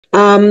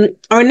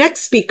Our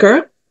next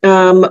speaker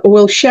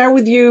will share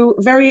with you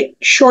a very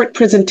short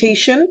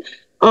presentation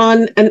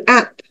on an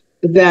app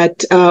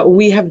that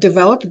we have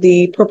developed,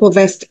 the Purple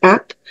Vest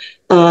app.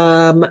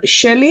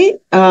 Shelly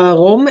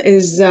Rom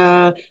is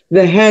the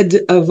head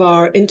of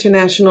our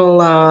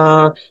international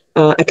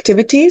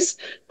activities.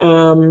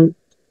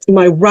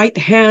 My right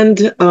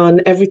hand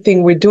on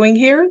everything we're doing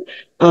here.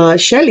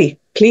 Shelly,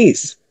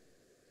 please.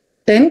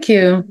 Thank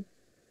you.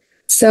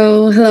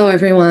 So, hello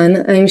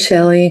everyone. I'm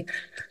Shelly.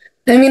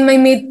 I'm in my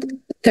mid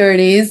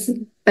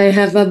 30s. I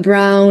have a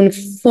brown,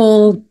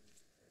 full,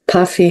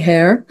 puffy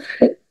hair,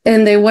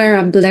 and I wear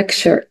a black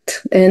shirt.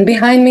 And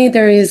behind me,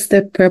 there is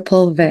the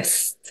purple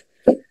vest.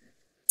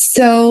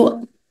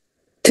 So,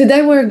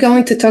 today we're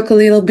going to talk a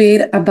little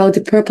bit about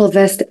the Purple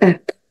Vest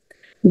app.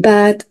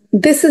 But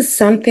this is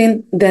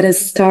something that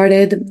has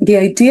started, the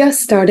idea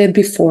started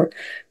before,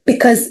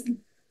 because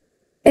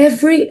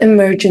every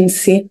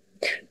emergency,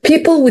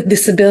 people with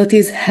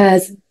disabilities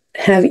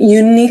have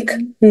unique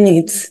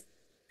needs.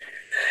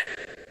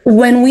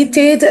 When we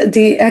did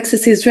the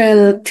Access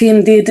Israel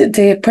team did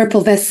the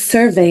Purple Vest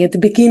survey at the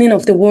beginning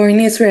of the war in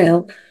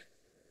Israel,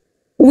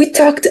 we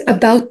talked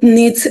about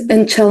needs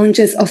and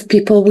challenges of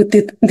people with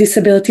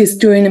disabilities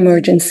during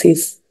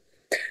emergencies.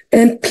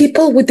 And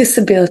people with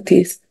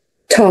disabilities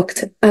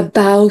talked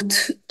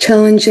about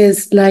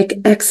challenges like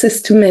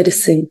access to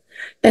medicine,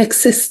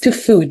 access to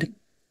food,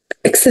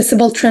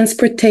 accessible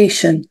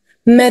transportation,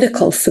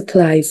 medical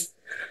supplies.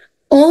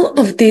 All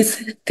of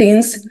these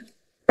things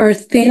are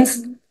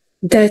things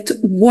that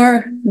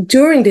were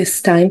during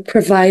this time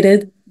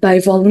provided by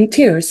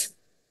volunteers.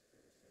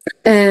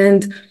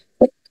 And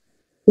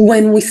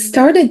when we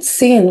started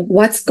seeing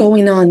what's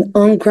going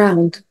on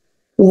ground,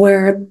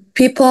 where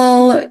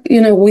people,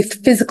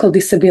 with physical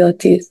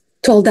disabilities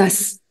told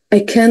us, I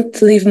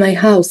can't leave my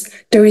house.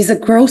 There is a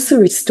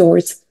grocery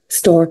store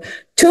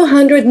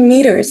 200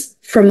 meters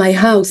from my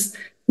house.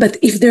 But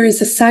if there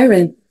is a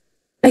siren,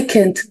 I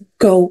can't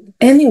go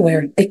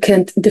anywhere. I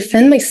can't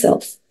defend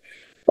myself.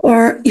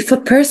 Or if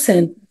a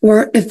person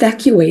were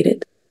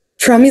evacuated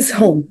from his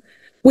home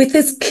with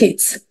his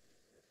kids,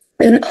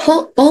 and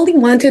all he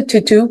wanted to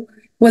do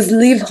was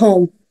leave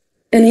home,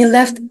 and he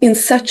left in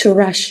such a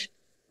rush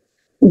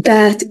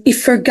that he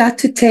forgot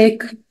to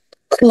take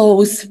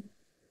clothes.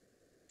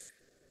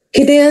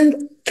 He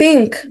didn't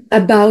think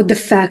about the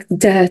fact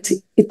that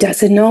he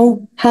doesn't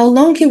know how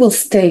long he will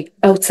stay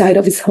outside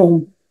of his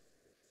home.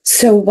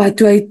 So what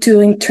do I do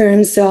in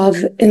terms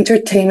of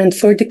entertainment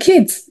for the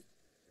kids?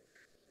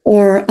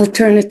 Or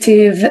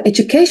alternative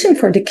education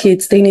for the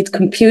kids? They need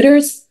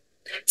computers.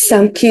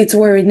 Some kids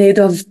were in need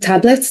of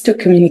tablets to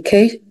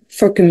communicate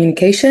for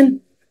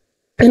communication.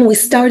 And we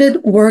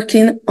started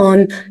working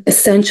on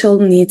essential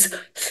needs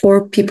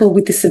for people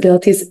with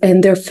disabilities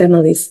and their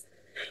families.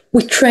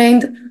 We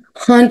trained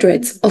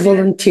hundreds of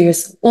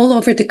volunteers all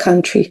over the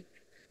country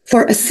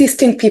for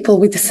assisting people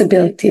with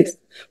disabilities,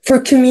 for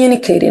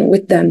communicating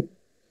with them.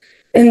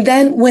 And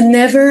then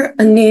whenever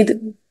a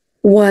need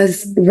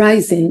was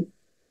rising,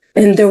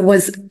 and there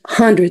was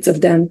hundreds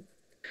of them,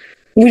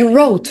 we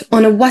wrote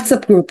on a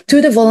WhatsApp group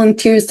to the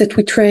volunteers that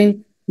we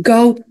train,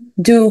 go,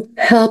 do,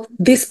 help,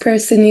 this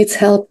person needs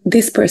help,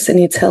 this person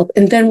needs help.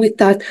 And then we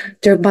thought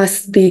there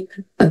must be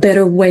a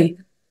better way.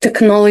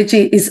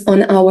 Technology is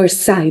on our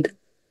side.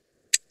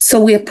 So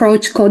we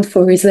approached Code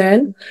for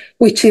Israel,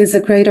 which is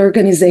a great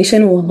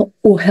organization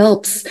who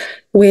helps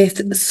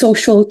with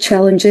social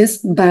challenges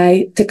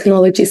by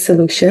technology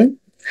solution.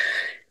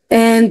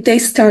 And they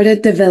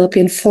started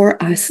developing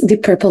for us the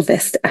Purple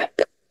Vest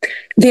app.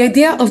 The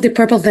idea of the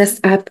Purple Vest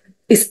app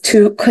is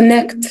to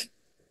connect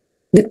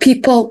the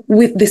people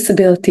with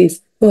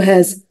disabilities who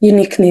has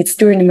unique needs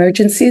during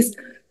emergencies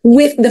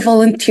with the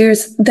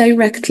volunteers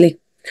directly.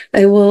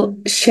 I will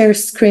share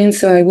screen,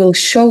 so I will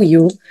show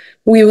you.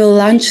 We will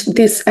launch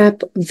this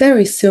app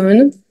very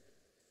soon.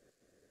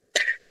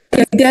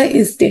 The idea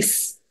is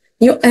this.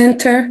 You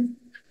enter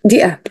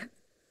the app.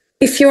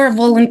 If you're a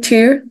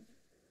volunteer,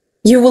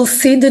 you will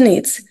see the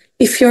needs.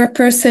 If you're a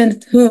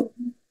person who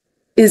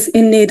is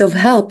in need of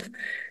help,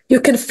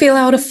 you can fill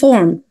out a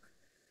form.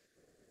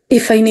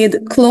 If I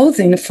need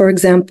clothing, for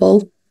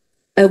example,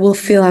 I will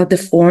fill out the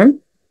form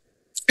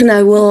and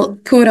I will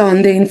put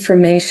on the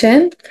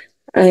information.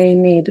 I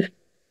need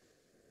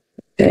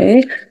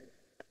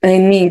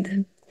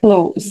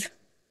clothes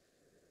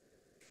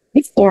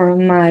for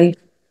my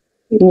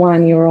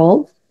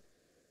 1-year-old.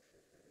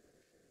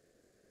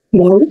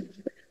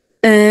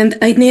 And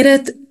I need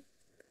it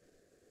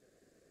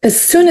as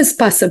soon as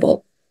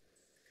possible.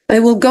 I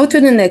will go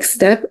to the next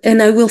step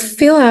and I will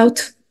fill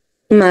out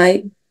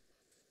my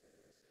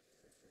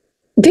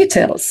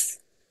details.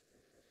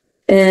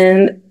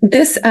 And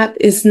this app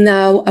is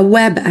now a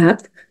web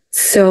app.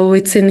 So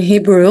it's in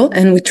Hebrew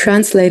and we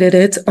translated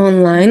it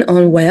online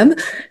on web.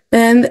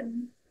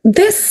 And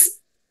this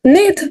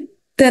need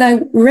that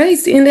I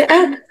raised in the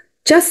app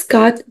just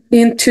got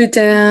into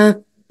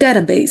the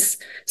database.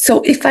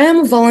 So if I am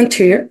a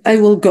volunteer, I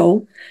will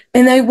go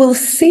and I will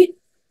see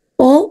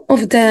all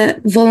of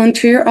the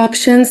volunteer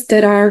options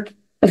that are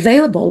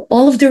available,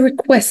 all of the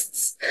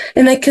requests,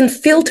 and I can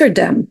filter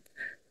them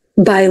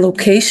by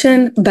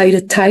location, by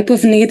the type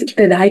of need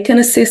that I can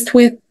assist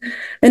with.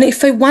 And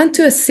if I want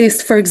to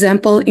assist, for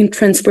example, in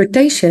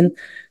transportation,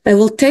 I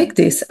will take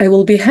this. I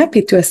will be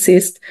happy to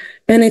assist,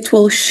 and it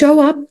will show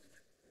up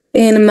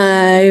in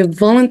my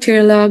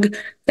volunteer log,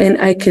 and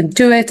I can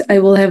do it. I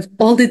will have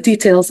all the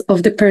details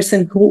of the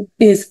person who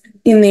is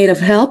in need of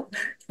help,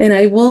 and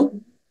I will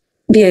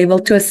be able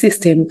to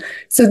assist him.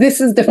 So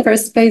this is the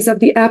first phase of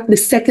the app. The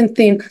second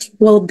thing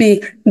will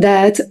be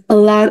that a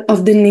lot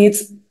of the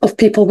needs of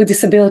people with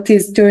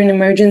disabilities during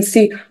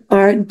emergency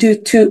are due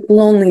to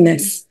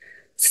loneliness.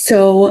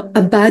 So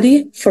a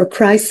body for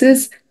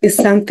crisis is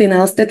something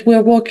else that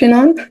we're working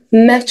on,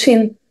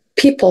 matching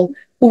people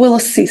who will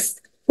assist,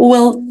 who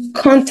will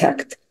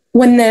contact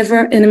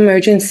whenever an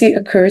emergency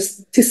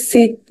occurs to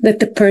see that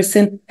the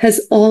person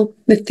has all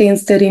the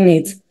things that he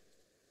needs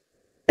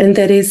and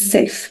that is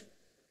safe.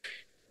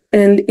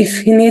 And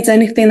if he needs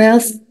anything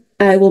else,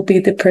 I will be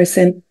the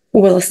person who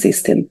will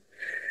assist him.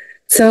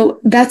 So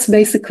that's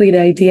basically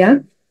the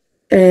idea.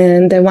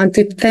 And I want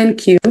to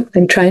thank you.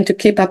 I'm trying to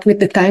keep up with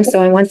the time, so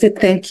I want to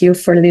thank you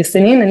for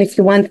listening. And if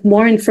you want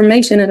more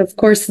information, and of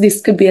course,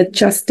 this could be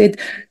adjusted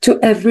to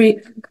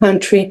every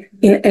country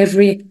in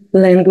every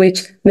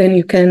language, then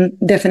you can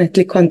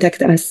definitely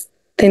contact us.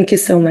 Thank you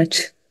so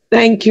much.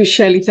 Thank you,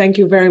 Shelly. Thank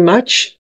you very much.